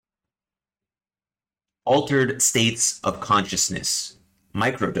Altered states of consciousness,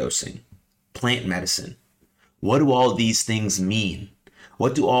 microdosing, plant medicine. What do all these things mean?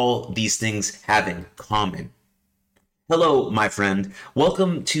 What do all these things have in common? Hello, my friend.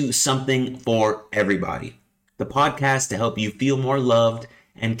 Welcome to Something for Everybody, the podcast to help you feel more loved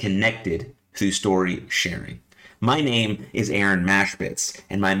and connected through story sharing. My name is Aaron Mashbitz,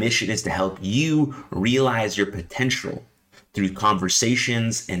 and my mission is to help you realize your potential through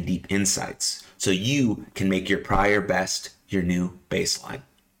conversations and deep insights so you can make your prior best your new baseline.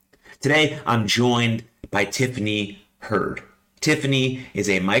 Today, I'm joined by Tiffany Hurd. Tiffany is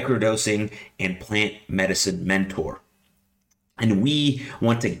a microdosing and plant medicine mentor, and we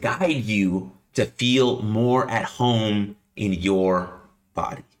want to guide you to feel more at home in your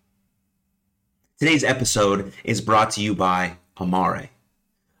body. Today's episode is brought to you by Amare.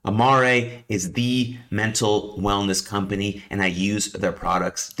 Amare is the mental wellness company, and I use their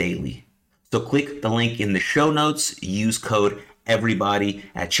products daily. So click the link in the show notes, use code EVERYBODY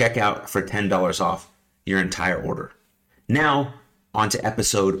at checkout for $10 off your entire order. Now, on to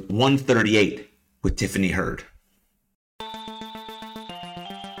episode 138 with Tiffany Hurd.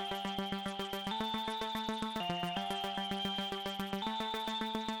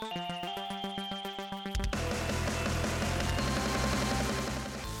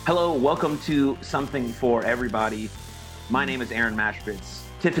 Hello, welcome to Something for Everybody. My name is Aaron Mashbitz.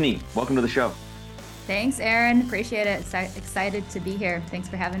 Tiffany, welcome to the show. Thanks, Aaron. Appreciate it. Excited to be here. Thanks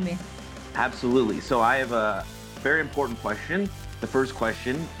for having me. Absolutely. So I have a very important question, the first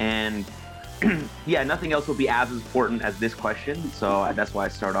question, and yeah, nothing else will be as important as this question. So that's why I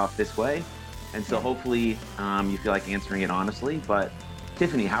start off this way. And so hopefully you feel like answering it honestly. But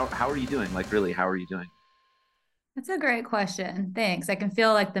Tiffany, how are you doing? Like, really, how are you doing? That's a great question. Thanks. I can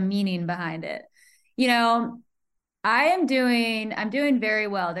feel like the meaning behind it. You know, I'm doing very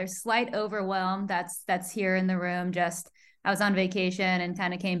well. There's slight overwhelm that's here in the room. Just I was on vacation and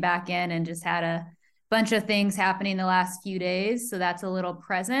kind of came back in and just had a bunch of things happening the last few days. So that's a little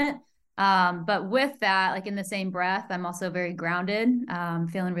present. But with that, like in the same breath, I'm also very grounded,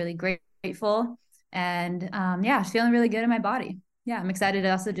 feeling really grateful and feeling really good in my body. Yeah, I'm excited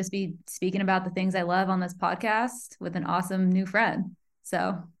to also just be speaking about the things I love on this podcast with an awesome new friend.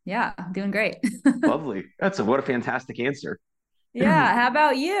 So yeah, I'm doing great. Lovely. What a fantastic answer. Yeah. How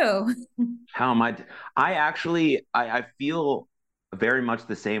about you? How am I? I feel very much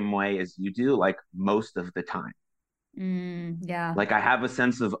the same way as you do, like most of the time. Yeah. Like I have a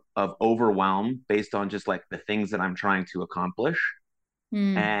sense of overwhelm based on just like the things that I'm trying to accomplish,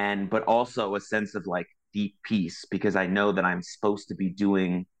 but also a sense of like deep peace because I know that I'm supposed to be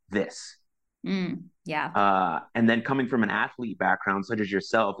doing this. Yeah. And then coming from an athlete background, such as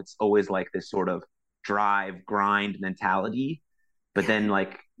yourself, it's always like this sort of drive, grind mentality. But then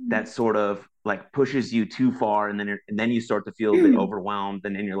like that sort of like pushes you too far, and then you start to feel a bit overwhelmed,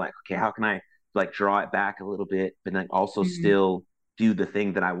 and then you're like, okay, how can I like draw it back a little bit, but then also still do the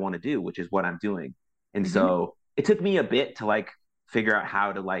thing that I want to do, which is what I'm doing. And so it took me a bit to like figure out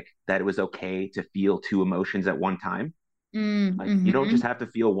how to like that it was okay to feel two emotions at one time. Like you don't just have to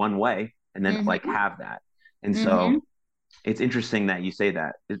feel one way and then like have that. And so it's interesting that you say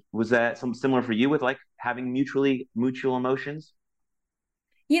that. Was that something similar for you with like having mutual emotions?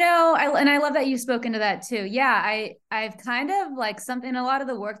 I love that you spoke into that too. Yeah, I've kind of like something, a lot of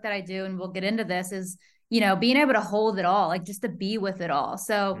the work that I do, and we'll get into this is, being able to hold it all, like just to be with it all.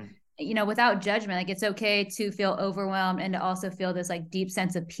 So, without judgment, like it's okay to feel overwhelmed and to also feel this like deep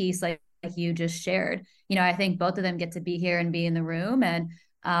sense of peace, like you just shared. I think both of them get to be here and be in the room. And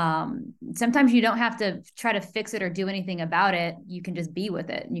sometimes you don't have to try to fix it or do anything about it. You can just be with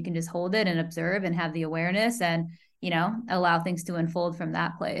it. You can just hold it and observe and have the awareness and allow things to unfold from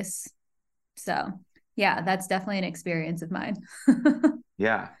that place. So yeah, that's definitely an experience of mine.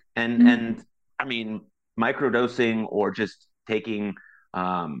 Yeah. And I mean, microdosing or just taking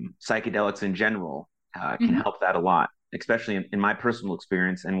psychedelics in general can help that a lot, especially in my personal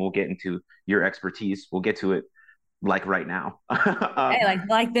experience. And we'll get into your expertise. We'll get to it like right now. Hey,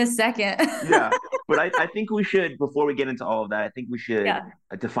 like this second. Yeah. But I think we should, before we get into all of that, I think we should Yeah.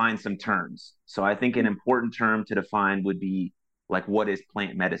 define some terms. So I think an important term to define would be like, what is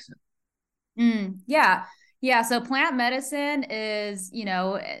plant medicine? Yeah. Yeah. So plant medicine is,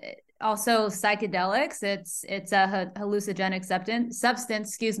 also psychedelics. It's a hallucinogenic substance,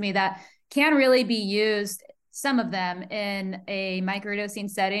 excuse me, that can really be used, some of them in a microdosing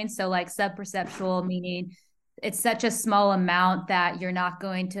setting. So like subperceptual, meaning it's such a small amount that you're not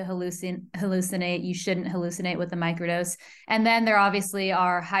going to hallucinate. You shouldn't hallucinate with the microdose. And then there obviously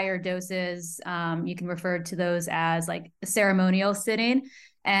are higher doses. You can refer to those as like ceremonial sitting.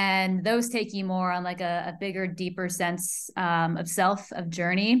 And those take you more on like a bigger, deeper sense of self, of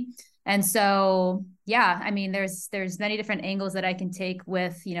journey. And so, yeah, I mean, there's many different angles that I can take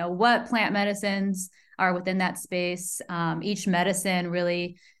with, you know, what plant medicines are within that space. Each medicine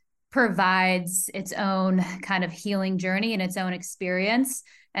really provides its own kind of healing journey and its own experience.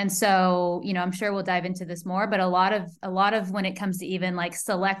 And so, you know, I'm sure we'll dive into this more, but a lot of when it comes to even like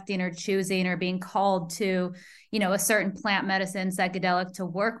selecting or choosing or being called to, you know, a certain plant medicine psychedelic to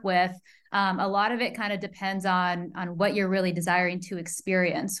work with, a lot of it kind of depends on what you're really desiring to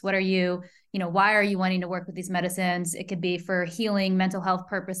experience. What are you, you know, why are you wanting to work with these medicines? It could be for healing, mental health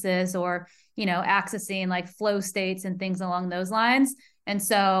purposes, or, you know, accessing like flow states and things along those lines. And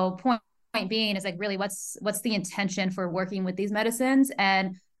so point being is like really what's the intention for working with these medicines,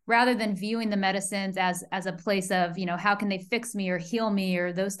 and rather than viewing the medicines as a place of, you know, how can they fix me or heal me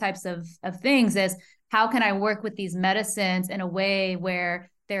or those types of things, is how can I work with these medicines in a way where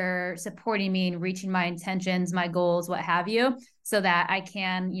they're supporting me and reaching my intentions, my goals, what have you, so that I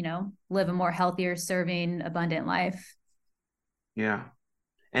can, you know, live a more healthier, serving, abundant life. Yeah.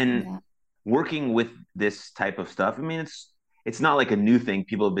 And Yeah. working with this type of stuff, I mean, it's not like a new thing.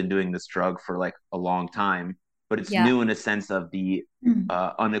 People have been doing this drug for like a long time, but it's Yeah. new in a sense of the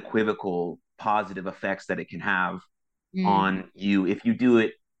unequivocal positive effects that it can have Mm. on you if you do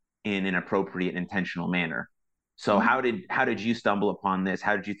it in an appropriate, intentional manner. So how did you stumble upon this?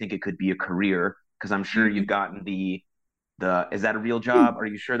 How did you think it could be a career? Because I'm sure you've Mm. gotten the is that a real job? Are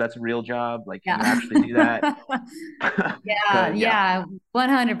you sure that's a real job? Like, can you Yeah. actually do that? Yeah, Yeah. yeah,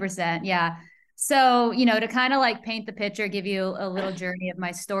 100%. Yeah. So, you know, to kind of like paint the picture, give you a little journey of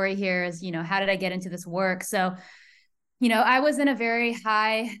my story here is, you know, how did I get into this work? So, you know, I was in a very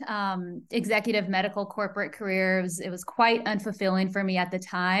high executive medical corporate career. It was quite unfulfilling for me at the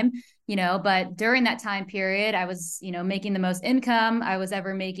time, you know, but during that time period, I was, you know, making the most income I was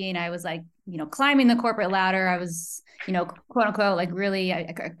ever making. I was like, you know, climbing the corporate ladder. I was, you know, quote unquote, like really,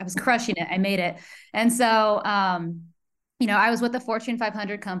 I was crushing it. I made it. And so, you know, I was with a Fortune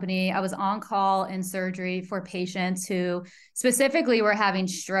 500 company. I was on call in surgery for patients who specifically were having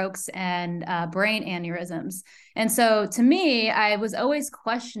strokes and brain aneurysms. And so to me, I was always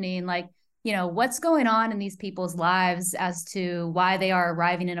questioning, like, you know, what's going on in these people's lives as to why they are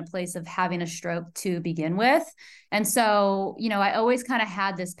arriving in a place of having a stroke to begin with. And so, you know, I always kind of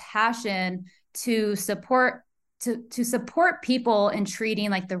had this passion to support to support people in treating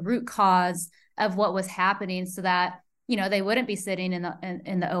like the root cause of what was happening, so that, you know, they wouldn't be sitting in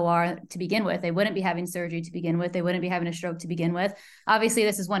the OR to begin with. They wouldn't be having surgery to begin with. They wouldn't be having a stroke to begin with. Obviously,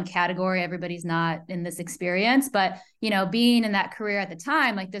 this is one category. Everybody's not in this experience, but, you know, being in that career at the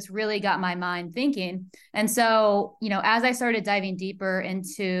time, like this really got my mind thinking. And so, you know, as I started diving deeper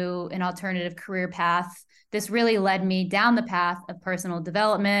into an alternative career path, this really led me down the path of personal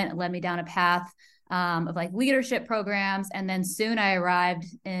development. It led me down a path of like leadership programs, and then soon I arrived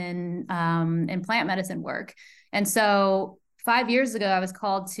in plant medicine work. And so 5 years ago, I was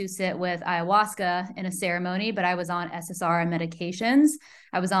called to sit with ayahuasca in a ceremony, but I was on SSRI medications.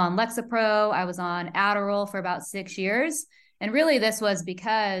 I was on Lexapro. I was on Adderall for about 6 years. And really, this was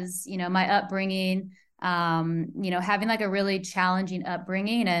because, you know, my upbringing, you know, having like a really challenging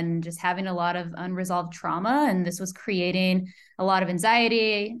upbringing and just having a lot of unresolved trauma. And this was creating a lot of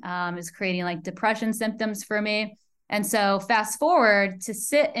anxiety, is creating like depression symptoms for me. And so fast forward to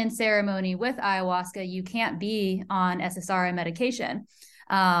sit in ceremony with ayahuasca, you can't be on SSRI medication.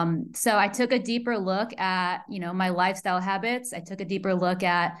 So I took a deeper look at, you know, my lifestyle habits. I took a deeper look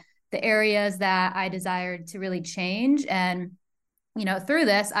at the areas that I desired to really change. And, you know, through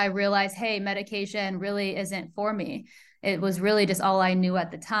this, I realized, hey, medication really isn't for me. It was really just all I knew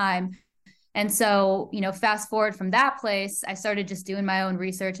at the time. And so, you know, fast forward from that place, I started just doing my own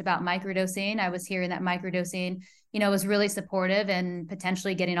research about microdosing. I was hearing that microdosing, you know, was really supportive and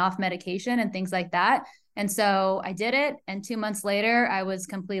potentially getting off medication and things like that. And so I did it. And 2 months later, I was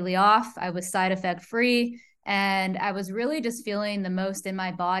completely off. I was side effect free. And I was really just feeling the most in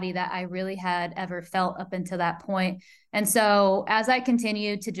my body that I really had ever felt up until that point. And so as I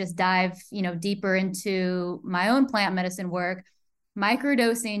continued to just dive, you know, deeper into my own plant medicine work,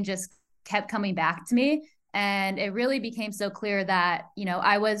 microdosing just kept coming back to me. And it really became so clear that, you know,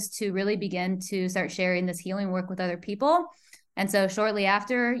 I was to really begin to start sharing this healing work with other people. And so shortly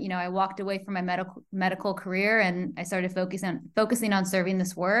after, you know, I walked away from my medical career and I started focusing on serving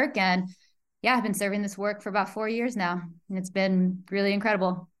this work. And yeah, I've been serving this work for about 4 years now, and it's been really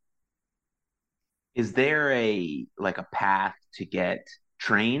incredible. Is there a like a path to get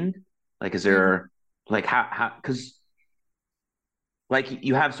trained? Like, is Mm-hmm. there like because like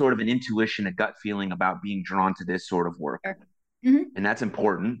you have sort of an intuition, a gut feeling about being drawn to this sort of work. Hmm. And that's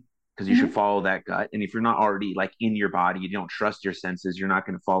important because you should Hmm. follow that gut. And if you're not already like in your body, you don't trust your senses, you're not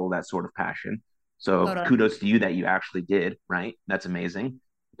going to follow that sort of passion. So Totally. kudos to you that you actually did, right? That's amazing.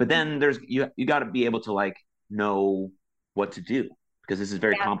 But then there's you got to be able to like know what to do because this is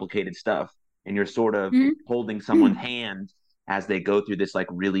very Yeah. complicated stuff and you're sort of Hmm. holding someone's hand as they go through this like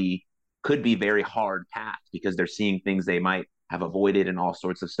really could be very hard path because they're seeing things they might have avoided and all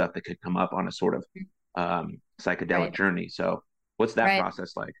sorts of stuff that could come up on a sort of psychedelic Right. journey. So what's that Right.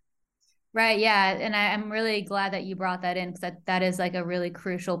 process like? Right. Yeah. And I'm really glad that you brought that in because that is like a really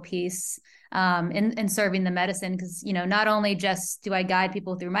crucial piece in serving the medicine. Because, not only just do I guide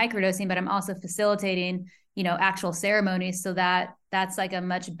people through microdosing, but I'm also facilitating, actual ceremonies. So that's like a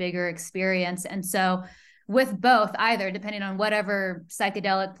much bigger experience. And so with both, either depending on whatever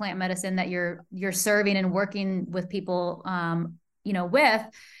psychedelic plant medicine that you're serving and working with people, with,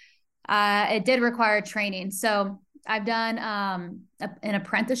 it did require training. So I've done an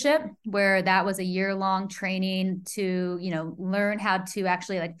apprenticeship where that was a year-long training to, learn how to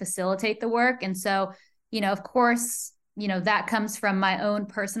actually like facilitate the work. And so, of course, that comes from my own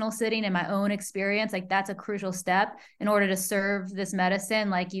personal sitting and my own experience. Like that's a crucial step in order to serve this medicine.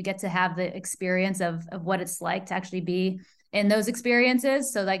 Like you get to have the experience of what it's like to actually be in those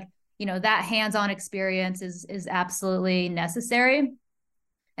experiences. So like, that hands-on experience is absolutely necessary.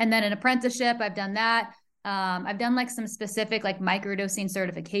 And then an apprenticeship, I've done that. I've done like some specific like microdosing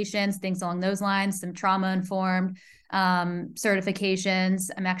certifications, things along those lines, some trauma informed certifications.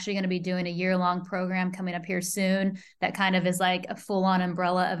 I'm actually going to be doing a year-long program coming up here soon that kind of is like a full-on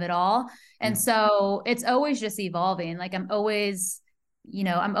umbrella of it all. And Mm. so it's always just evolving. Like I'm always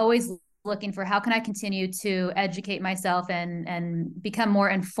looking for how can I continue to educate myself and become more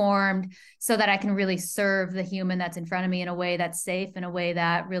informed so that I can really serve the human that's in front of me in a way that's safe, in a way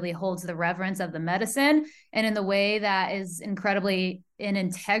that really holds the reverence of the medicine, and in the way that is incredibly in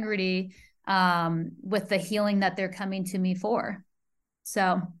integrity with the healing that they're coming to me for.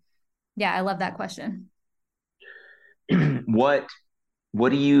 So, yeah, I love that question. what what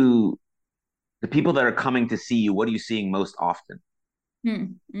do you the people that are coming to see you, what are you seeing most often? Hmm.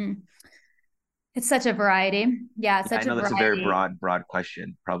 Hmm. It's such a variety. Yeah, it's Yeah, I such a know that's a very variety. broad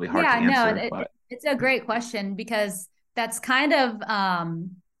question, probably hard to Yeah, no, answer, but it's a great question because that's kind of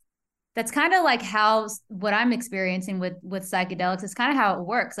like how what I'm experiencing with psychedelics is kind of how it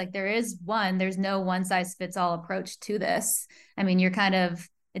works. Like there's no one size fits all approach to this. I mean,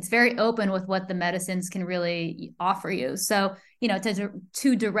 it's very open with what the medicines can really offer you. So,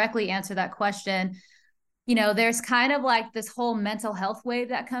 to directly answer that question, there's kind of like this whole mental health wave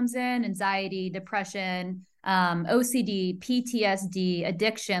that comes in, anxiety, depression, OCD, PTSD,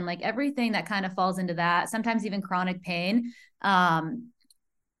 addiction, like everything that kind of falls into that, sometimes even chronic pain.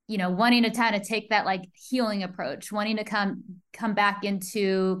 Wanting to kind of take that like healing approach, wanting to come back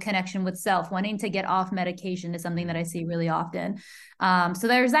into connection with self, wanting to get off medication is something that I see really often. So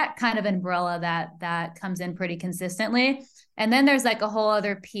there's that kind of umbrella that comes in pretty consistently. And then there's like a whole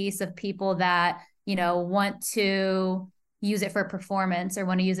other piece of people that, want to use it for performance or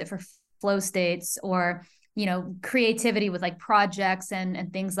want to use it for flow states or, creativity with like projects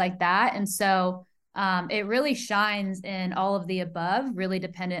and things like that. And so it really shines in all of the above, really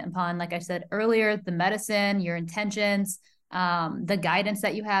dependent upon, like I said earlier, the medicine, your intentions, the guidance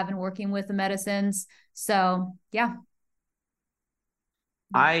that you have in working with the medicines. So, yeah.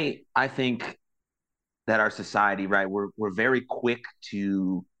 I think that our society, right, we're very quick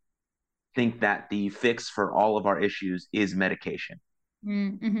to think that the fix for all of our issues is medication,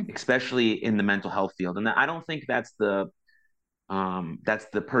 Mm-hmm. especially in the mental health field. And I don't think that's the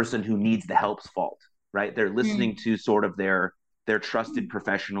person who needs the help's fault, right? They're listening to sort of their trusted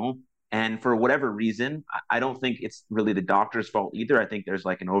professional, and for whatever reason, I don't think it's really the doctor's fault either. I think there's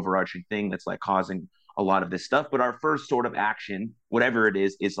like an overarching thing that's like causing a lot of this stuff. But our first sort of action, whatever it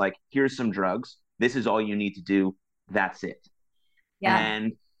is like here's some drugs. This is all you need to do. That's it. Yeah.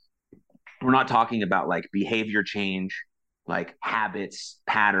 And we're not talking about like behavior change, like habits,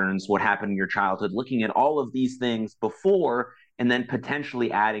 patterns, what happened in your childhood, looking at all of these things before and then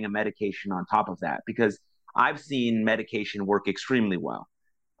potentially adding a medication on top of that. Because I've seen medication work extremely well,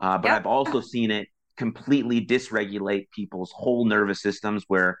 but Yep. I've also seen it completely dysregulate people's whole nervous systems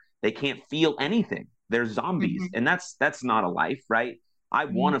where they can't feel anything. They're zombies, Mm-hmm. and that's not a life, right? I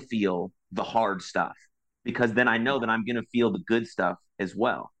want to feel the hard stuff because then I know that I'm going to feel the good stuff as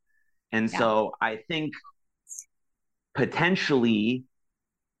well. And Yeah. so I think potentially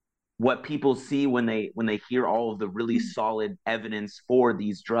what people see when they hear all of the really solid evidence for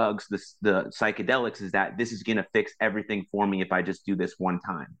these drugs, the psychedelics, is that this is going to fix everything for me if I just do this one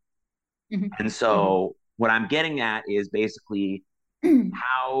time. Mm-hmm. And Mm-hmm. so what I'm getting at is basically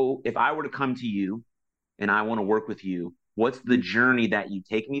how, if I were to come to you and I want to work with you, what's the journey that you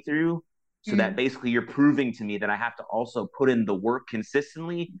take me through? So that Mm. basically you're proving to me that I have to also put in the work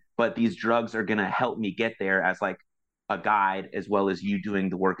consistently, but these drugs are going to help me get there as like a guide, as well as you doing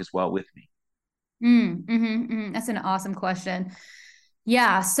the work as well with me. That's an awesome question.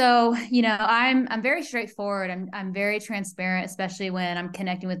 Yeah, so I'm very straightforward. I'm very transparent, especially when I'm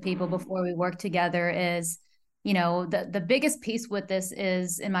connecting with people before we work together. Is the biggest piece with this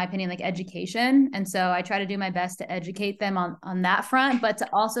is, in my opinion, like education, and so I try to do my best to educate them on that front, but to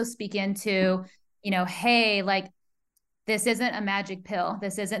also speak into, hey, like this isn't a magic pill.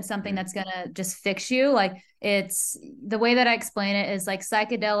 This isn't something Mm. that's going to just fix you. Like, it's the way that I explain it is like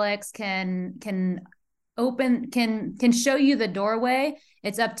psychedelics can show you the doorway.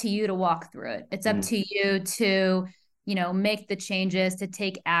 It's up to you to walk through it. It's up Mm. to you to, make the changes, to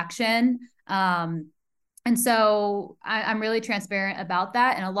take action. And so I'm really transparent about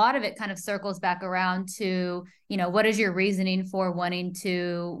that. And a lot of it kind of circles back around to, what is your reasoning for wanting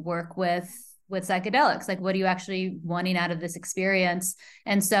to work with psychedelics? Like, what are you actually wanting out of this experience?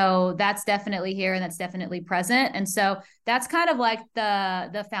 And so that's definitely here and that's definitely present. And so that's kind of like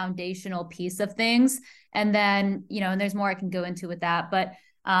the foundational piece of things. And then, and there's more I can go into with that. But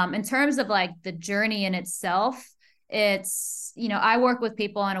in terms of like the journey in itself, it's, I work with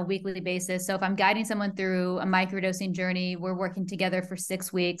people on a weekly basis. So if I'm guiding someone through a microdosing journey, we're working together for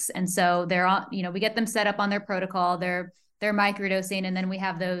 6 weeks. And so they're on, we get them set up on their protocol, they're microdosing, and then we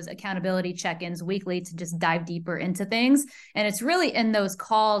have those accountability check-ins weekly to just dive deeper into things. And it's really in those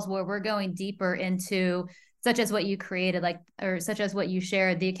calls where we're going deeper into, such as what you created, like, or such as what you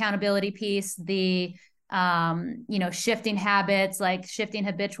shared, the accountability piece, the shifting habits, like shifting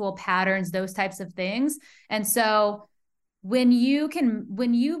habitual patterns, those types of things. And so when you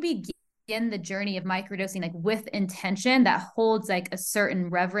begin the journey of microdosing, like with intention that holds like a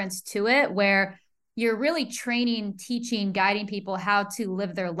certain reverence to it, where you're really training, teaching, guiding people how to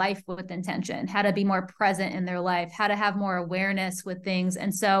live their life with intention, how to be more present in their life, how to have more awareness with things.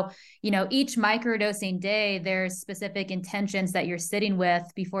 And so, each microdosing day, there's specific intentions that you're sitting with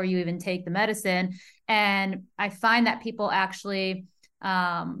before you even take the medicine. And I find that people actually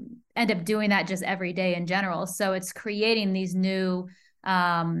end up doing that just every day in general. So it's creating these new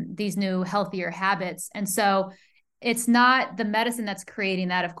healthier habits. And so it's not the medicine that's creating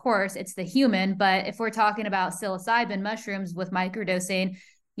that, of course, it's the human. But if we're talking about psilocybin mushrooms with microdosing,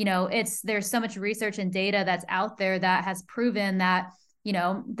 there's so much research and data that's out there that has proven that,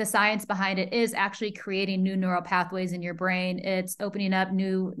 the science behind it is actually creating new neural pathways in your brain. It's opening up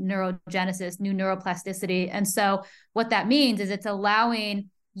new neurogenesis, new neuroplasticity. And so what that means is it's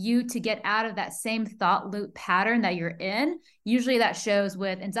allowing you to get out of that same thought loop pattern that you're in. Usually that shows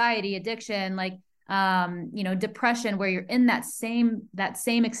with anxiety, addiction, like depression, where you're in that same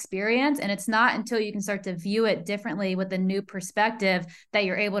experience. And it's not until you can start to view it differently with a new perspective that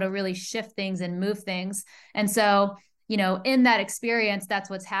you're able to really shift things and move things. And so, in that experience, that's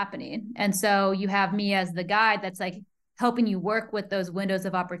what's happening. And so you have me as the guide that's like helping you work with those windows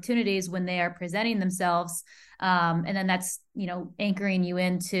of opportunities when they are presenting themselves. And then that's, anchoring you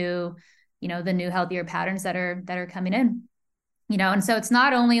into, the new healthier patterns that are coming in, and so it's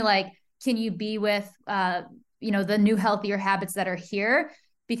not only like, can you be with, the new healthier habits that are here?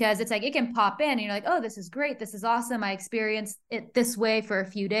 Because it's like, it can pop in and you're like, oh, this is great. This is awesome. I experienced it this way for a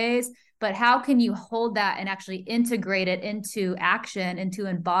few days, but how can you hold that and actually integrate it into action, into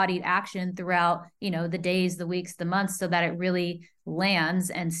embodied action throughout, the days, the weeks, the months, so that it really lands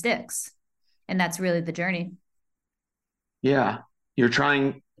and sticks. And that's really the journey. Yeah, you're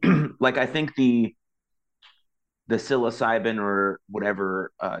trying. Like, I think the psilocybin or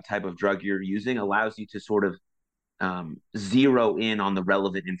whatever type of drug you're using allows you to sort of zero in on the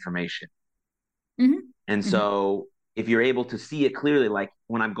relevant information. Mm-hmm. And Mm-hmm. so if you're able to see it clearly, like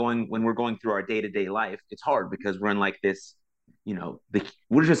when we're going through our day-to-day life, it's hard because we're in like this,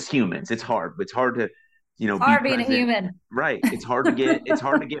 we're just humans. It's hard. It's hard to, be Hard being a present. human. Right. It's hard to get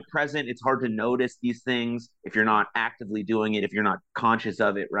present. It's hard to notice these things if you're not actively doing it, if you're not conscious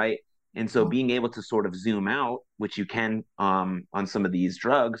of it, right? And so Yeah. being able to sort of zoom out, which you can on some of these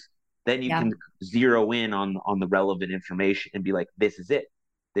drugs, then you Yeah. can zero in on the relevant information and be like, this is it.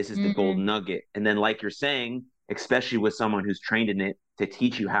 This is the Mm-hmm. golden nugget. And then, like you're saying, especially with someone who's trained in it to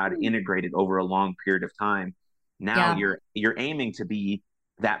teach you how to integrate it over a long period of time, now Yeah. you're aiming to be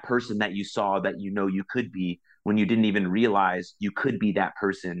that person that you saw that you could be when you didn't even realize you could be that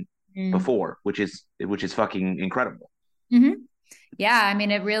person Mm-hmm. before, which is fucking incredible. Mm-hmm. Yeah, I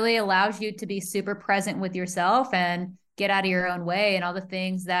mean, it really allows you to be super present with yourself and get out of your own way, and all the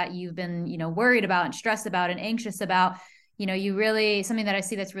things that you've been, worried about and stressed about and anxious about, you really, something that I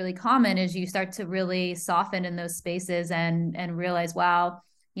see that's really common is you start to really soften in those spaces and realize, wow,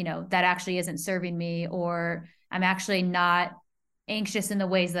 that actually isn't serving me, or I'm actually not anxious in the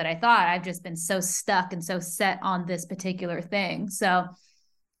ways that I thought. I've just been so stuck and so set on this particular thing. So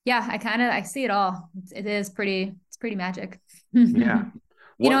yeah, I see it all. It's pretty magic. Yeah.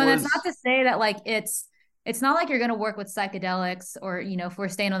 What And that's not was to say that like it's not like you're going to work with psychedelics, or, if we're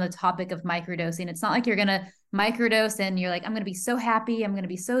staying on the topic of microdosing, it's not like you're going to microdose and you're like, I'm going to be so happy, I'm going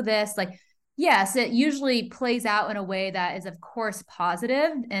to be so this. Like, yes, it usually plays out in a way that is, of course,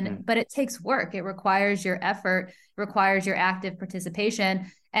 positive, but it takes work. It requires your effort, it requires your active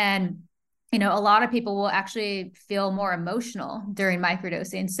participation. And a lot of people will actually feel more emotional during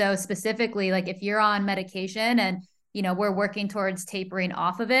microdosing. So specifically, like if you're on medication and, we're working towards tapering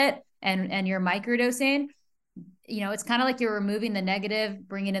off of it, and you're microdosing, it's kind of like you're removing the negative,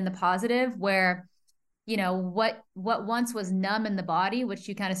 bringing in the positive, where, what once was numb in the body, which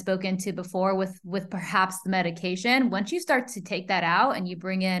you kind of spoke into before with perhaps the medication, once you start to take that out and you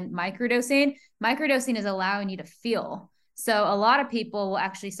bring in microdosing is allowing you to feel. So a lot of people will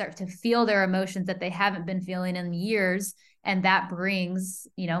actually start to feel their emotions that they haven't been feeling in years. And that brings,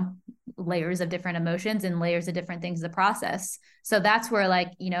 layers of different emotions and layers of different things to process. So that's where,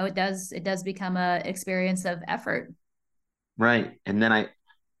 like, it does become a experience of effort. right. And then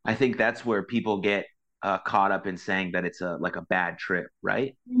I think that's where people get caught up in saying that it's like a bad trip,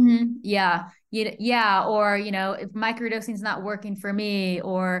 right? Mm-hmm. Yeah. Yeah. Or, if microdosing is not working for me,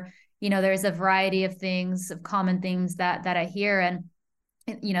 or, there's a variety of things, of common things that I hear. And,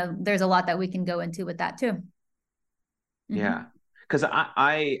 there's a lot that we can go into with that too. Yeah. Mm-hmm. Because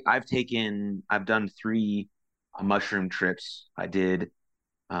I've done three mushroom trips. I did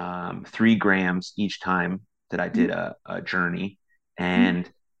 3 grams each time that I did a journey. Mm-hmm.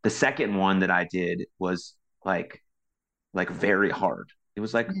 And the second one that I did was like very hard. It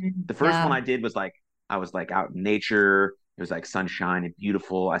was like the first one Yeah. I did was like I was like out in nature. It was like sunshine and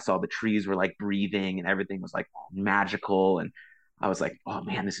beautiful. I saw the trees were like breathing and everything was like magical. And I was like, oh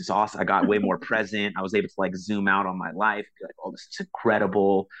man, this is awesome. I got way more present. I was able to like zoom out on my life, be like, oh, this is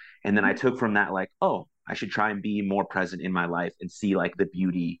incredible. And then I took from that, like, oh, I should try and be more present in my life and see like the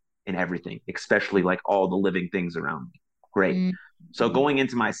beauty in everything, especially like all the living things around me. Great. So Mm-hmm. going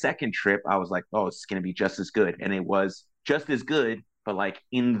into my second trip, I was like, oh, it's going to be just as good. And it was just as good, but like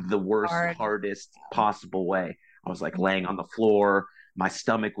in the worst, Hard. hardest possible way. I was like laying on the floor. My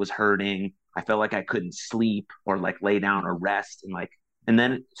stomach was hurting. I felt like I couldn't sleep or like lay down or rest, and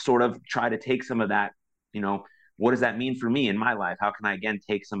then sort of try to take some of that, you know, what does that mean for me in my life? How can I again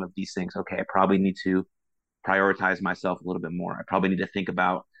take some of these things? Okay, I probably need to prioritize myself a little bit more. I probably need to think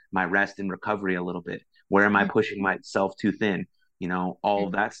about my rest and recovery a little bit. Where am I pushing myself too thin? All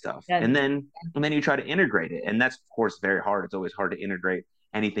of that stuff. Good. And then you try to integrate it. And that's of course very hard. It's always hard to integrate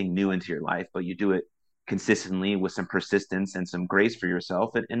anything new into your life, but you do it consistently with some persistence and some grace for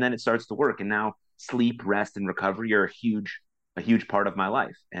yourself. And then it starts to work. And now sleep, rest, and recovery are a huge part of my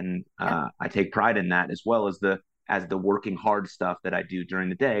life. And Yeah. I take pride in that as well as the working hard stuff that I do during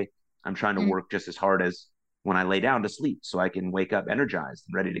the day. I'm trying to work just as hard as when I lay down to sleep so I can wake up energized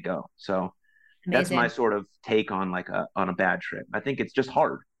and ready to go. So that's my Amazing. sort of take on like a bad trip. I think it's just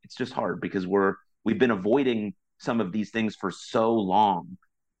hard. It's just hard because we've been avoiding some of these things for so long,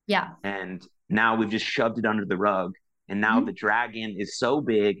 Yeah. and now we've just shoved it under the rug. And now the dragon is so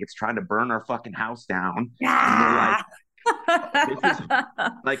big, it's trying to burn our fucking house down. And we're like, Yeah. this is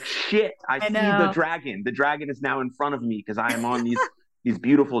like shit. I I see the know. dragon. The dragon is now in front of me because I am on these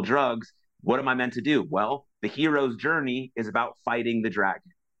beautiful drugs. What am I meant to do? Well, the hero's journey is about fighting the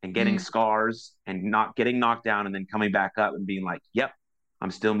dragon and getting Mm. scars and not getting knocked down and then coming back up and being like, yep,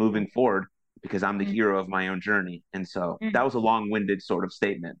 I'm still moving forward because I'm the Mm. hero of my own journey. And so that Mm. was a long-winded sort of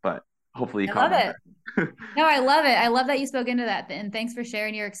statement, but hopefully you I caught love my it. drift. No, I love it. I love that you spoke into that, and thanks for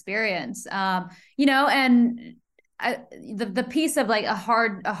sharing your experience. And the piece of like a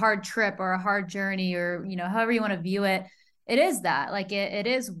hard trip or a hard journey, or however you want to view it, it is that, like, it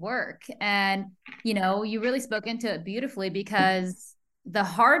is work. And you really spoke into it beautifully, because the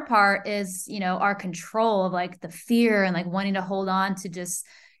hard part is our control of like the fear and like wanting to hold on to just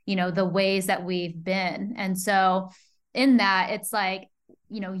the ways that we've been. And so in that, it's like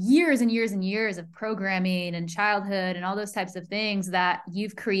years and years and years of programming and childhood and all those types of things that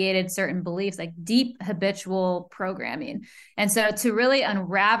you've created certain beliefs, like deep habitual programming. And so to really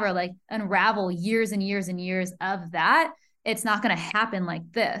unravel years and years and years of that, it's not going to happen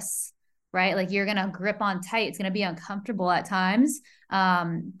like this. right? Like you're going to grip on tight. It's going to be uncomfortable at times.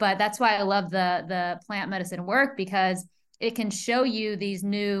 But that's why I love the plant medicine work, because it can show you these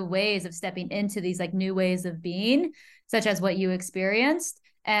new ways of stepping into these like new ways of being, such as what you experienced.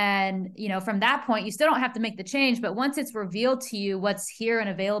 And, you know, from that point, you still don't have to make the change, but once it's revealed to you what's here and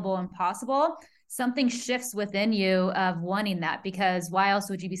available and possible, something shifts within you of wanting that, because why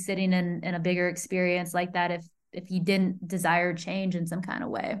else would you be sitting in a bigger experience like that if you didn't desire change in some kind of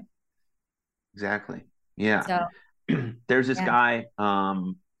way? Exactly. Yeah. So, There's this yeah.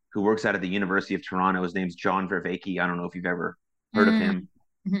 guy who works out of the University of Toronto. His name's John Vervaeke. I don't know if you've ever heard of him,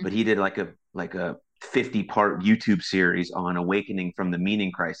 but he did like a 50-part YouTube series on awakening from the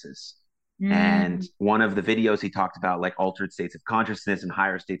meaning crisis. And one of the videos he talked about like altered states of consciousness and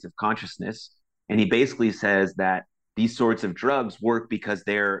higher states of consciousness. And he basically says that these sorts of drugs work because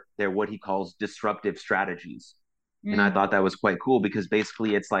they're what he calls disruptive strategies. And I thought that was quite cool, because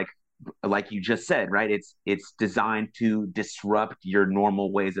basically it's like you just said, right? It's designed to disrupt your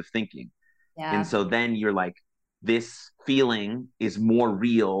normal ways of thinking. Yeah. And so then you're like, this feeling is more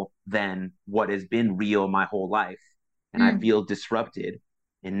real than what has been real my whole life. And I feel disrupted.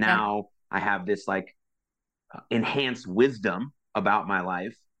 And now I have this like enhanced wisdom about my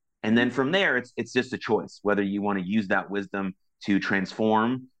life. And then from there, it's just a choice whether you want to use that wisdom to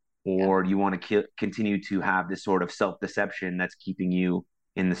transform, or you want to continue to have this sort of self-deception that's keeping you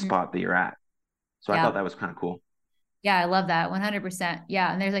in the spot that you're at. So I thought that was kind of cool. Yeah, I love that. 100%.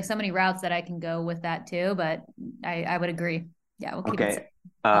 Yeah. And there's like so many routes that I can go with that too, but I would agree. Yeah. We'll keep it.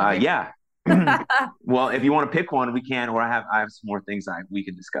 Yeah. Well, if you want to pick one, we can, or I have some more things we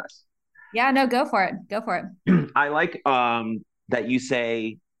can discuss. Yeah, no, go for it. Go for it. I like that you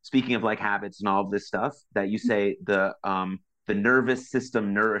say, speaking of like habits and all of this stuff, that you say the nervous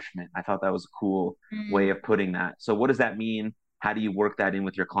system nourishment. I thought that was a cool way of putting that. So what does that mean? How do you work that in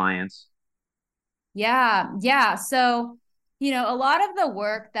with your clients? Yeah. So, you know, a lot of the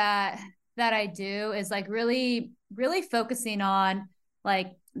work that I do is like really, really focusing on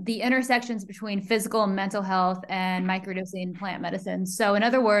like the intersections between physical and mental health and microdosing plant medicine. So in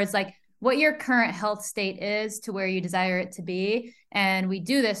other words, like what your current health state is to where you desire it to be. And we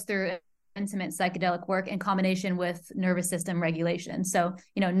do this through intimate psychedelic work in combination with nervous system regulation. So,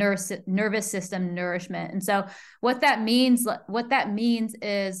 you know, nervous system nourishment. And so what that means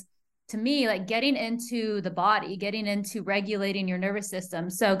is, to me, like getting into the body, getting into regulating your nervous system.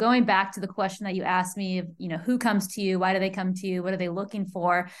 So going back to the question that you asked me of, you know, who comes to you? Why do they come to you? What are they looking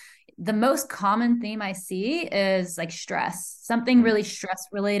for? The most common theme I see is like stress, something really stress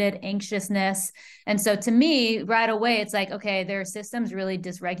related, anxiousness. And so to me, right away, it's like, okay, their system's really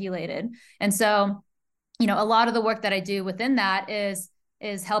dysregulated. And so, you know, a lot of the work that I do within that is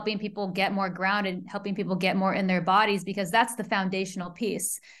helping people get more grounded, helping people get more in their bodies, because that's the foundational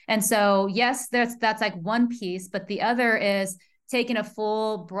piece. And so, yes, that's like one piece, but the other is taking a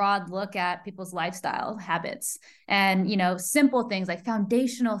full broad look at people's lifestyle habits and, you know, simple things like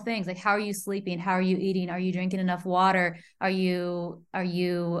foundational things, like how are you sleeping? How are you eating? Are you drinking enough water? Are you,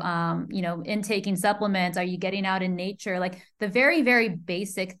 you know, intaking supplements? Are you getting out in nature? Like the very, very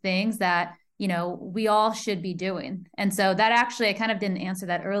basic things that, you know, we all should be doing. And so that actually, I kind of didn't answer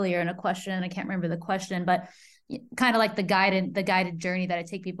that earlier in a question. I can't remember the question, but kind of like the guided journey that I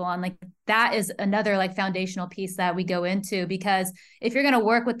take people on, like that is another like foundational piece that we go into, because if you're going to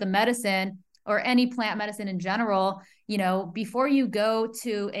work with the medicine or any plant medicine in general, you know, before you go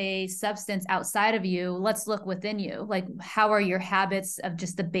to a substance outside of you, let's look within you. Like, how are your habits of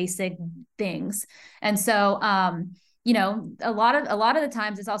just the basic things? And so, you know, a lot of the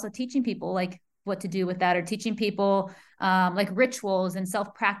times it's also teaching people like what to do with that, or teaching people like rituals and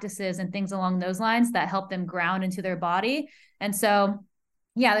self practices and things along those lines that help them ground into their body. And so,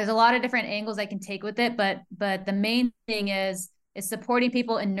 yeah, there's a lot of different angles I can take with it, but the main thing is supporting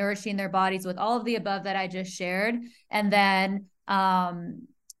people and nourishing their bodies with all of the above that I just shared. And then,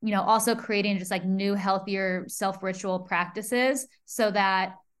 you know, also creating just like new, healthier self ritual practices so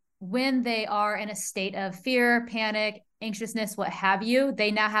that when they are in a state of fear, panic, anxiousness, what have you, they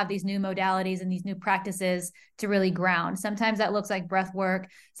now have these new modalities and these new practices to really ground. Sometimes that looks like breath work.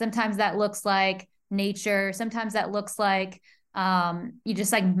 Sometimes that looks like nature. Sometimes that looks like you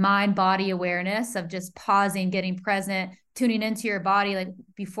just like mind body awareness of just pausing, getting present, tuning into your body, like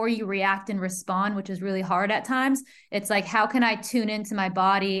before you react and respond, which is really hard at times. It's like, how can I tune into my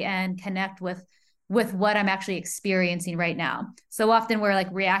body and connect with what I'm actually experiencing right now? So often we're like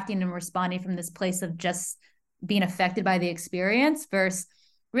reacting and responding from this place of just being affected by the experience versus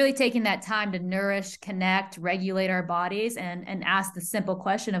really taking that time to nourish, connect, regulate our bodies, and ask the simple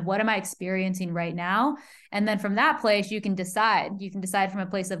question of what am I experiencing right now? And then from that place, you can decide from a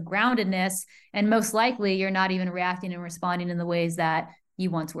place of groundedness, and most likely you're not even reacting and responding in the ways that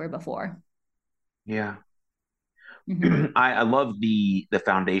you once were before. Yeah. I love the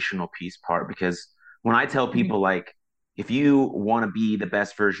foundational piece part, because when I tell people like, if you want to be the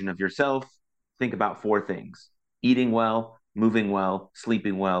best version of yourself, think about four things: eating well, moving well,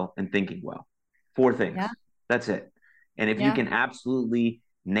 sleeping well, and thinking well. Four things. Yeah. That's it. And if you can absolutely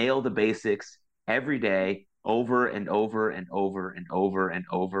nail the basics every day, over and over and over and over and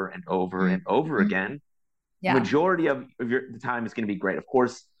over and over and over again, majority of the time is going to be great. Of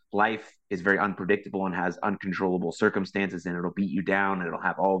course, life is very unpredictable and has uncontrollable circumstances, and it'll beat you down, and it'll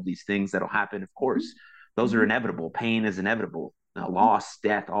have all of these things that'll happen. Of course, those are inevitable. Pain is inevitable. Loss,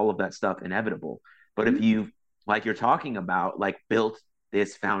 death, all of that stuff, inevitable. But if you, like you're talking about, like built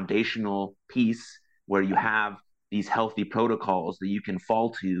this foundational piece where you have these healthy protocols that you can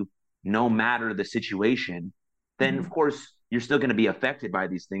fall to no matter the situation, then of course you're still going to be affected by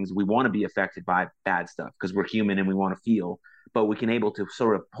these things. We want to be affected by bad stuff because we're human and we want to feel, but we can able to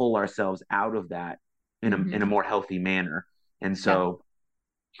sort of pull ourselves out of that in a more healthy manner. And so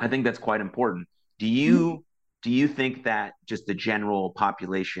I think that's quite important. Do you think that just the general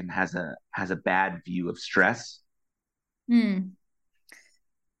population has a bad view of stress?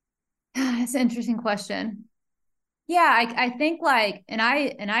 That's an interesting question. Yeah, I think like, and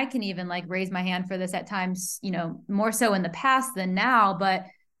I can even like raise my hand for this at times, you know, more so in the past than now, but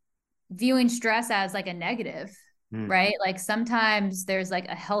viewing stress as like a negative, right? Like sometimes there's like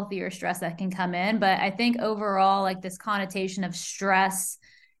a healthier stress that can come in, but I think overall, like this connotation of stress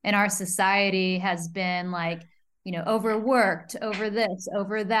in our society has been like, you know, overworked, over this,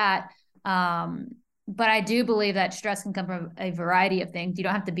 over that. But I do believe that stress can come from a variety of things. You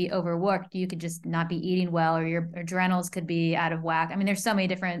don't have to be overworked. You could just not be eating well, or your adrenals could be out of whack. I mean, there's so many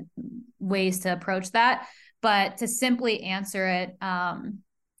different ways to approach that, but to simply answer it,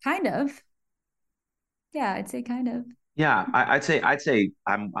 kind of. Yeah, I'd say kind of. Yeah, I'd say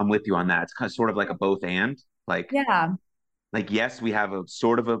I'm with you on that. It's kind of sort of like a both and. Like yes, we have a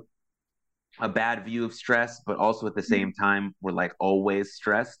sort of a bad view of stress, but also at the same time, we're like always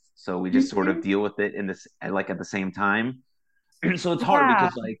stressed. So we just sort of deal with it in this, like at the same time. So it's hard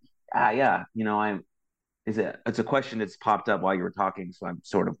because like, yeah, you know, it's a question that's popped up while you were talking. So I'm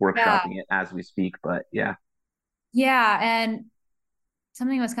sort of workshopping it as we speak, but yeah. Yeah. And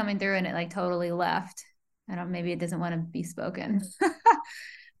something was coming through and it like totally left. I don't, maybe it doesn't want to be spoken,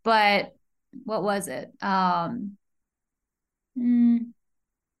 but what was it? Okay.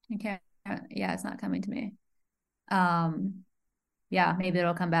 Yeah, it's not coming to me. Yeah, maybe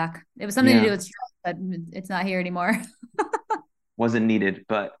it'll come back. It was something to do with stress, but it's not here anymore. Wasn't needed,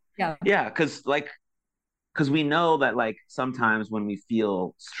 but yeah, because we know that like sometimes when we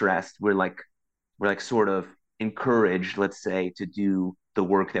feel stressed, we're like sort of encouraged, let's say, to do the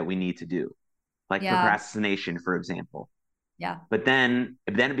work that we need to do, like procrastination, for example. Yeah. But then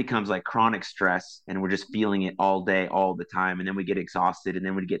it becomes like chronic stress, and we're just feeling it all day, all the time, and then we get exhausted, and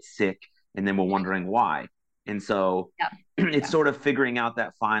then we get sick, and then we're wondering why. And so it's sort of figuring out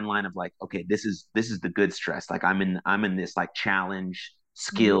that fine line of like, okay, this is the good stress. Like I'm in this like challenge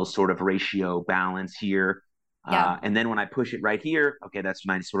skill sort of ratio balance here. And then when I push it right here, okay, that's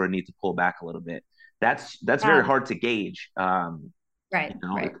when I sort of need to pull back a little bit. That's very hard to gauge. Right. You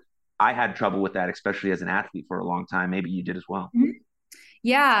know, right. I had trouble with that, especially as an athlete for a long time. Maybe you did as well.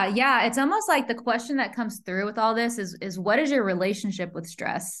 Yeah. It's almost like the question that comes through with all this is what is your relationship with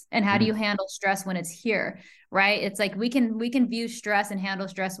stress, and how do you handle stress when it's here? Right. It's like we can view stress and handle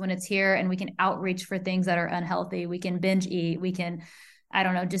stress when it's here, and we can outreach for things that are unhealthy. We can binge eat. We can, I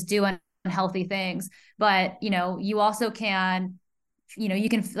don't know, just do unhealthy things. But, you know, you also can, you know, you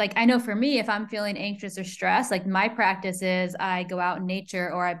can, like, I know for me, if I'm feeling anxious or stressed, like my practice is I go out in nature,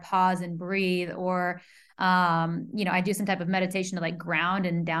 or I pause and breathe, or you know, I do some type of meditation to like ground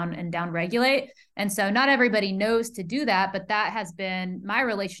and down regulate. And so not everybody knows to do that, but that has been my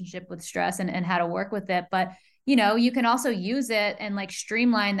relationship with stress and how to work with it. But, you know, you can also use it and like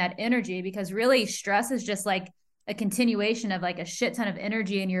streamline that energy, because really stress is just like a continuation of like a shit ton of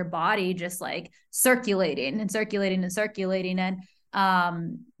energy in your body, just like circulating and circulating and circulating. And,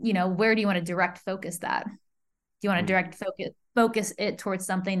 you know, where do you want to direct focus that? Do you want to direct focus it towards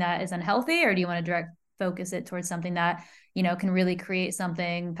something that is unhealthy, or do you want to direct focus it towards something that, you know, can really create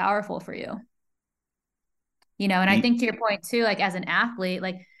something powerful for you? You know, and I think to your point too, like as an athlete,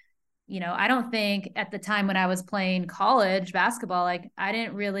 like, you know, I don't think at the time when I was playing college basketball, like I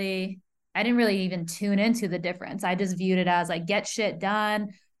didn't really I didn't really even tune into the difference. I just viewed it as like, get shit done,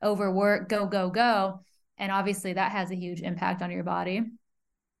 overwork, go, go, go. And obviously that has a huge impact on your body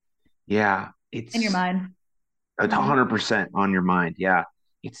Yeah, and your it's mind. 100% on your mind. Yeah.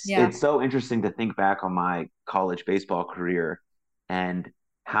 Yeah. It's so interesting to think back on my college baseball career and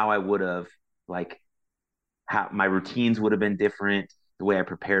how I would have like how my routines would have been different. The way I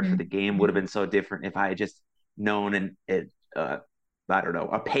prepared for the game would have been so different if I had just known I don't know,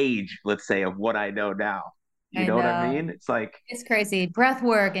 a page, let's say, of what I know now. You I know what I know. mean? It's like, It's crazy. Breath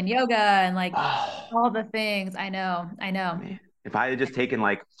work and yoga and like oh all the things. I know. I know. man, if I had just taken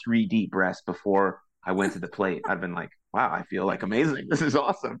like 3 deep breaths before I went to the plate, I'd been like, wow, I feel like amazing. This is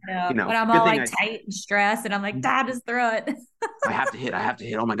awesome. I know. You know, When I'm good all thing like tight and stressed and I'm like, Dad, just throw it. I have to hit. I have to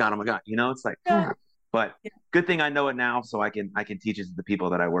hit. Oh my god. Oh my god. You know, it's like, Yeah. but good thing I know it now, so I can teach it to the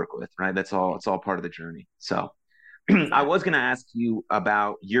people that I work with. Right. That's all. It's all part of the journey. So I Exactly. was going to ask you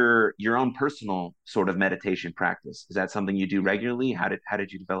about your own personal sort of meditation practice. Is that something you do regularly? How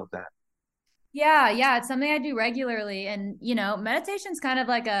did you develop that? Yeah, it's something I do regularly, and meditation's kind of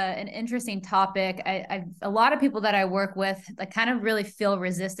like an interesting topic. A lot of people that I work with like kind of really feel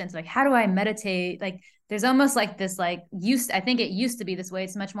resistance. Like, how do I meditate? Like, there's almost like this like used. I think it used to be this way.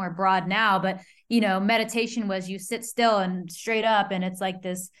 It's much more broad now, but meditation was you sit still and straight up, and it's like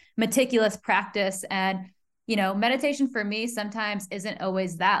this meticulous practice. And meditation for me sometimes isn't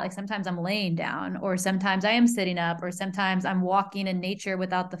always that. Like sometimes I'm laying down, or sometimes I am sitting up, or sometimes I'm walking in nature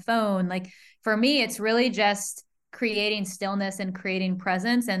without the phone. Like for me, it's really just creating stillness and creating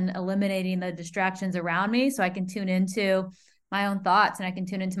presence and eliminating the distractions around me so I can tune into my own thoughts and I can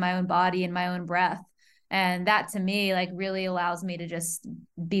tune into my own body and my own breath. And that to me, like really allows me to just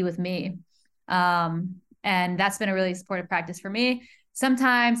be with me. And that's been a really supportive practice for me.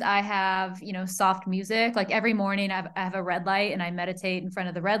 Sometimes I have, soft music. Like every morning I have a red light and I meditate in front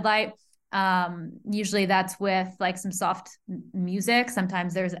of the red light. Usually that's with like some soft music.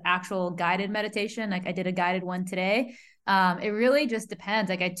 Sometimes there's actual guided meditation. Like I did a guided one today. It really just depends.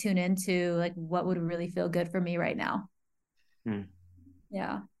 Like I tune into like what would really feel good for me right now. Hmm.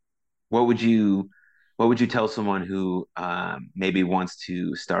 Yeah. What would you what would you tell someone who maybe wants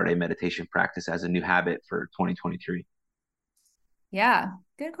to start a meditation practice as a new habit for 2023? Yeah.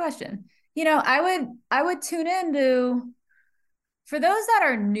 Good question. I would tune into for those that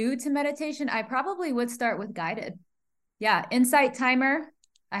are new to meditation, I probably would start with guided. Yeah, insight timer.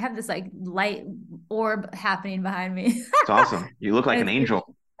 I have this like light orb happening behind me. It's awesome. You look like an It's,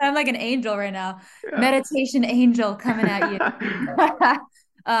 angel. I'm like an angel right now. Yeah. Meditation angel coming at you.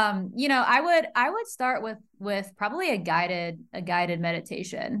 I would start with probably a guided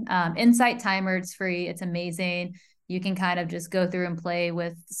meditation. Insight timer, it's free, it's amazing. You can kind of just go through and play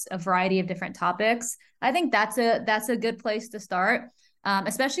with a variety of different topics. I think that's a good place to start,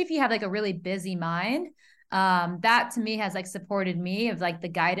 especially if you have like a really busy mind. That to me has like supported me of like the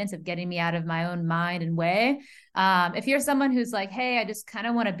guidance of getting me out of my own mind and way. If you're someone who's like, hey, I just kind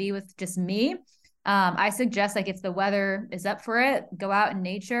of want to be with just me, I suggest like if the weather is up for it, go out in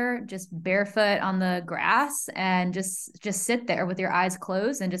nature, just barefoot on the grass and just sit there with your eyes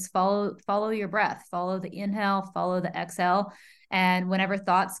closed and just follow your breath, follow the inhale, follow the exhale. And whenever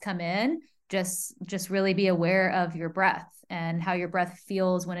thoughts come in, just really be aware of your breath and how your breath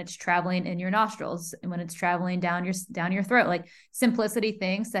feels when it's traveling in your nostrils and when it's traveling down your throat. Like simplicity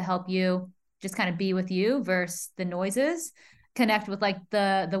things to help you just kind of be with you versus the noises, connect with like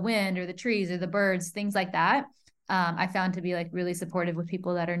the wind or the trees or the birds, things like that. I found to be like really supportive with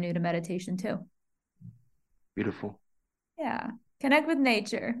people that are new to meditation too. Beautiful. Yeah. Connect with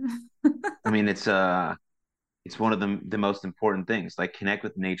nature. I mean, it's one of the most important things. Like connect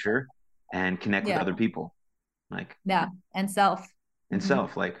with nature and connect with Yeah. other people. Like Yeah. And self. and Mm-hmm.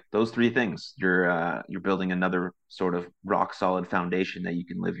 self. Like those three things. You're building another sort of rock solid foundation that you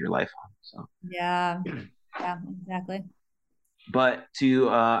can live your life on. So Yeah. Yeah, exactly. but to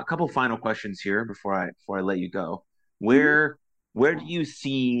a couple final questions here before I let you go. Mm-hmm. Where do you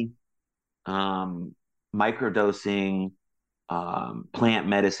see um, microdosing, plant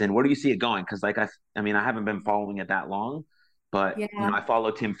medicine? Where do you see it going? Because I mean, I haven't been following it that long, but Yeah. I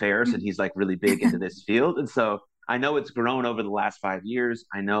follow Tim Ferriss, and he's like really big into this field, and so I know it's grown over the last 5 years.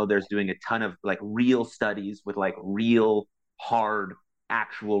 I know there's doing a ton of like real studies with like real hard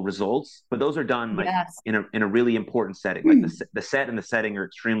actual results, but those are done like Yes. in a really important setting. Like the set and the setting are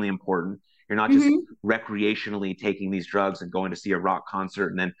extremely important. You're not just Mm-hmm. recreationally taking these drugs and going to see a rock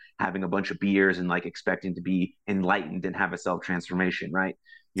concert and then having a bunch of beers and like expecting to be enlightened and have a self transformation, right?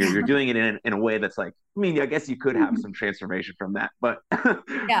 You're doing it in a way that's like, I mean, I guess you could have some transformation from that, but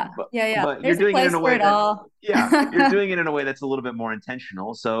Yeah. but Yeah. Yeah. but you're There's a doing it in place a for way it that all. yeah, you're doing it in a way that's a little bit more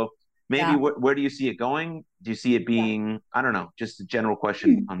intentional. So maybe Yeah. where do you see it going? Do you see it being, I don't know, just a general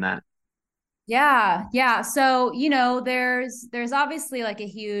question on that? Yeah, yeah. So, there's obviously like a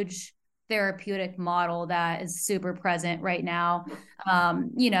huge therapeutic model that is super present right now.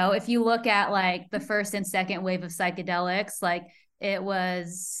 If you look at like the first and second wave of psychedelics, like it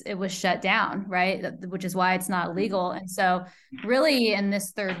was shut down, right? Which is why it's not legal. And so really in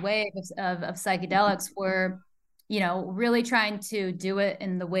this third wave of psychedelics, we're really trying to do it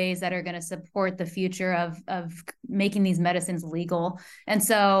in the ways that are going to support the future of making these medicines legal. And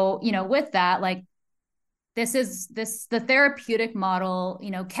so, with that, like the therapeutic model,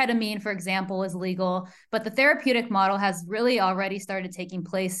 ketamine, for example, is legal, but the therapeutic model has really already started taking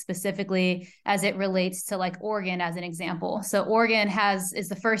place specifically as it relates to like Oregon, as an example. So Oregon is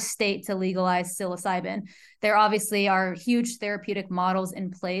the first state to legalize psilocybin. There obviously are huge therapeutic models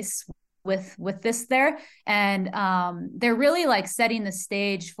in place with this there, and they're really like setting the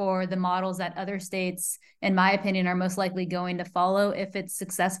stage for the models that other states, in my opinion, are most likely going to follow if it's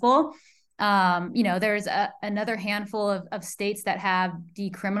successful. There's another handful of states that have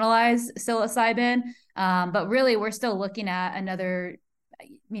decriminalized psilocybin, but really we're still looking at another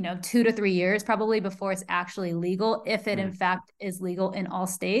 2 to 3 years probably before it's actually legal, if it in fact is legal in all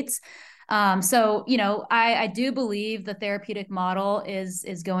states. I do believe the therapeutic model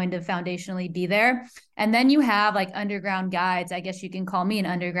is going to foundationally be there. And then you have like underground guides, I guess you can call me an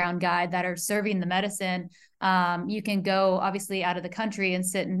underground guide, that are serving the medicine. You can go obviously out of the country and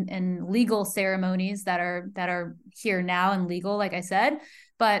sit in legal ceremonies that are here now and legal, like I said.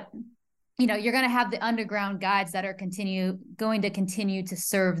 But you're going to have the underground guides that are going to continue to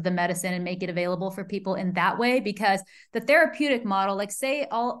serve the medicine and make it available for people in that way, because the therapeutic model, like say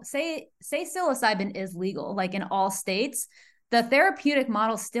psilocybin is legal, like in all states, the therapeutic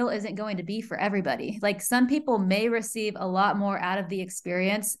model still isn't going to be for everybody. Like some people may receive a lot more out of the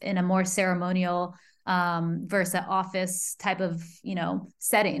experience in a more ceremonial versus an office type of,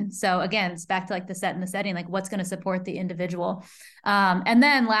 setting. So again, it's back to like the set and the setting, like what's going to support the individual. And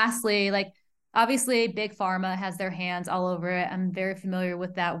then lastly, like obviously big pharma has their hands all over it. I'm very familiar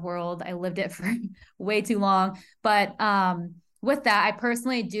with that world. I lived it for way too long. But with that, I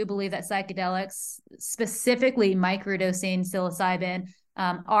personally do believe that psychedelics, specifically microdosing psilocybin,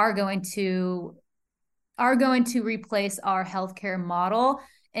 are going to replace our healthcare model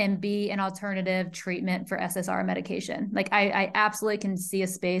and be an alternative treatment for SSR medication. Like I absolutely can see a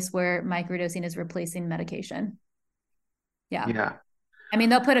space where microdosing is replacing medication. Yeah. Yeah. I mean,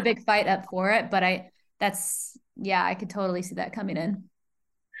 they'll put a big fight up for it, but I could totally see that coming in.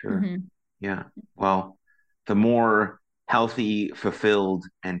 Sure. Mm-hmm. Yeah. Well, the more healthy, fulfilled,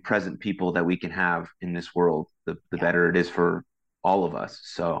 and present people that we can have in this world, the better it is for all of us.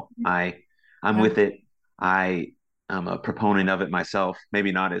 So I'm with it. I'm a proponent of it myself.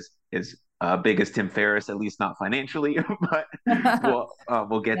 Maybe not as big as Tim Ferriss, at least not financially, but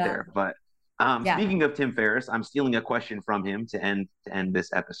we'll get there. But speaking of Tim Ferriss, I'm stealing a question from him to end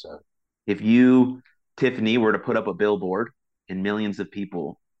this episode. If you, Tiffany, were to put up a billboard and millions of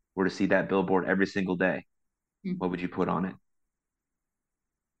people were to see that billboard every single day, what would you put on it?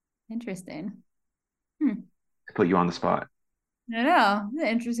 Interesting. To put you on the spot. I know. An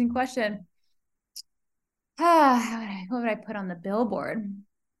interesting question. What would I put on the billboard?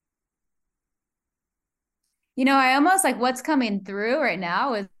 I almost like what's coming through right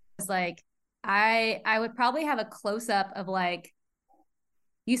now is like, I would probably have a close up of like,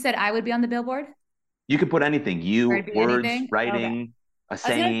 you said I would be on the billboard? You could put anything, words, anything? Writing, a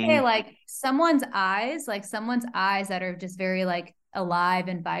saying. I was gonna say like someone's eyes that are just very like alive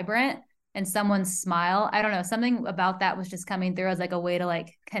and vibrant, and someone's smile. I don't know, something about that was just coming through as like a way to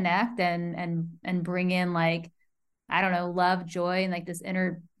like connect and bring in like, I don't know, love, joy, and like this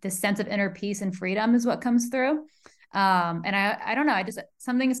sense of inner peace and freedom is what comes through. And I don't know,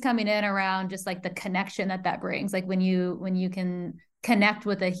 something's coming in around just like the connection that brings, like when you can connect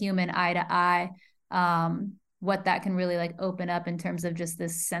with a human eye to eye, what that can really like open up in terms of just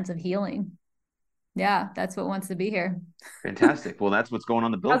this sense of healing. Yeah, that's what wants to be here. Fantastic. Well, that's what's going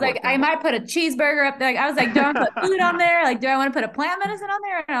on the billboard. I was like, I might put a cheeseburger up there. I was like, do I want to put food on there? Like, do I want to put a plant medicine on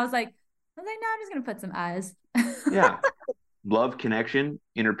there? And I was like, no, I'm just gonna put some eyes. Yeah. Love, connection,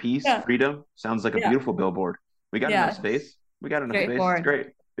 inner peace, freedom. Sounds like a beautiful billboard. We got enough space. It's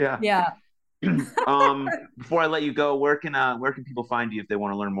great. Yeah. Yeah. Before I let you go, where can people find you if they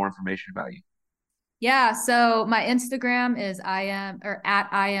want to learn more information about you? Yeah. So my Instagram is at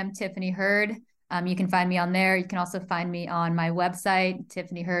I am Tiffany Heard. You can find me on there. You can also find me on my website,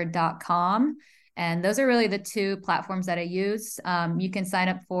 tiffanyheard.com. And those are really the two platforms that I use. You can sign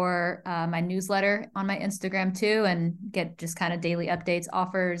up for my newsletter on my Instagram too, and get just kind of daily updates,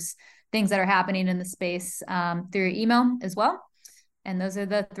 offers, things that are happening in the space through your email as well. And those are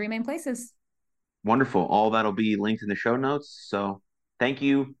the 3 main places. Wonderful. All that'll be linked in the show notes. So thank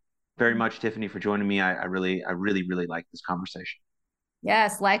you very much, Tiffany, for joining me. I really like this conversation.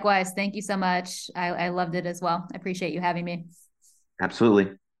 Yes, likewise. Thank you so much. I loved it as well. I appreciate you having me.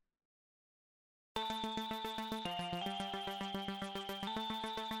 Absolutely.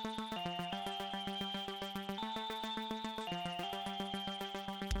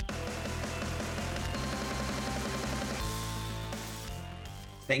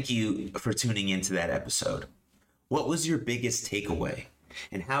 Thank you for tuning into that episode. What was your biggest takeaway?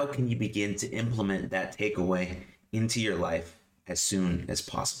 And how can you begin to implement that takeaway into your life as soon as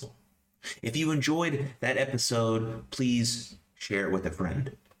possible? If you enjoyed that episode, please share it with a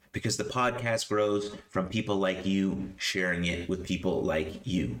friend, because the podcast grows from people like you sharing it with people like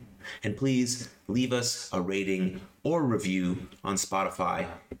you. And please leave us a rating or review on Spotify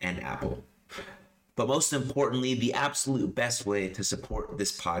and Apple. But most importantly, the absolute best way to support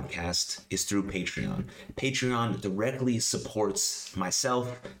this podcast is through Patreon. Patreon directly supports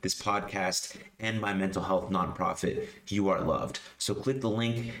myself, this podcast, and my mental health nonprofit, You Are Loved. So click the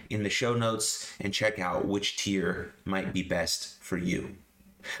link in the show notes and check out which tier might be best for you.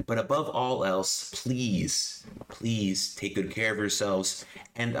 But above all else, please take good care of yourselves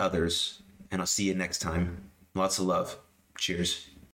and others. And I'll see you next time. Lots of love. Cheers.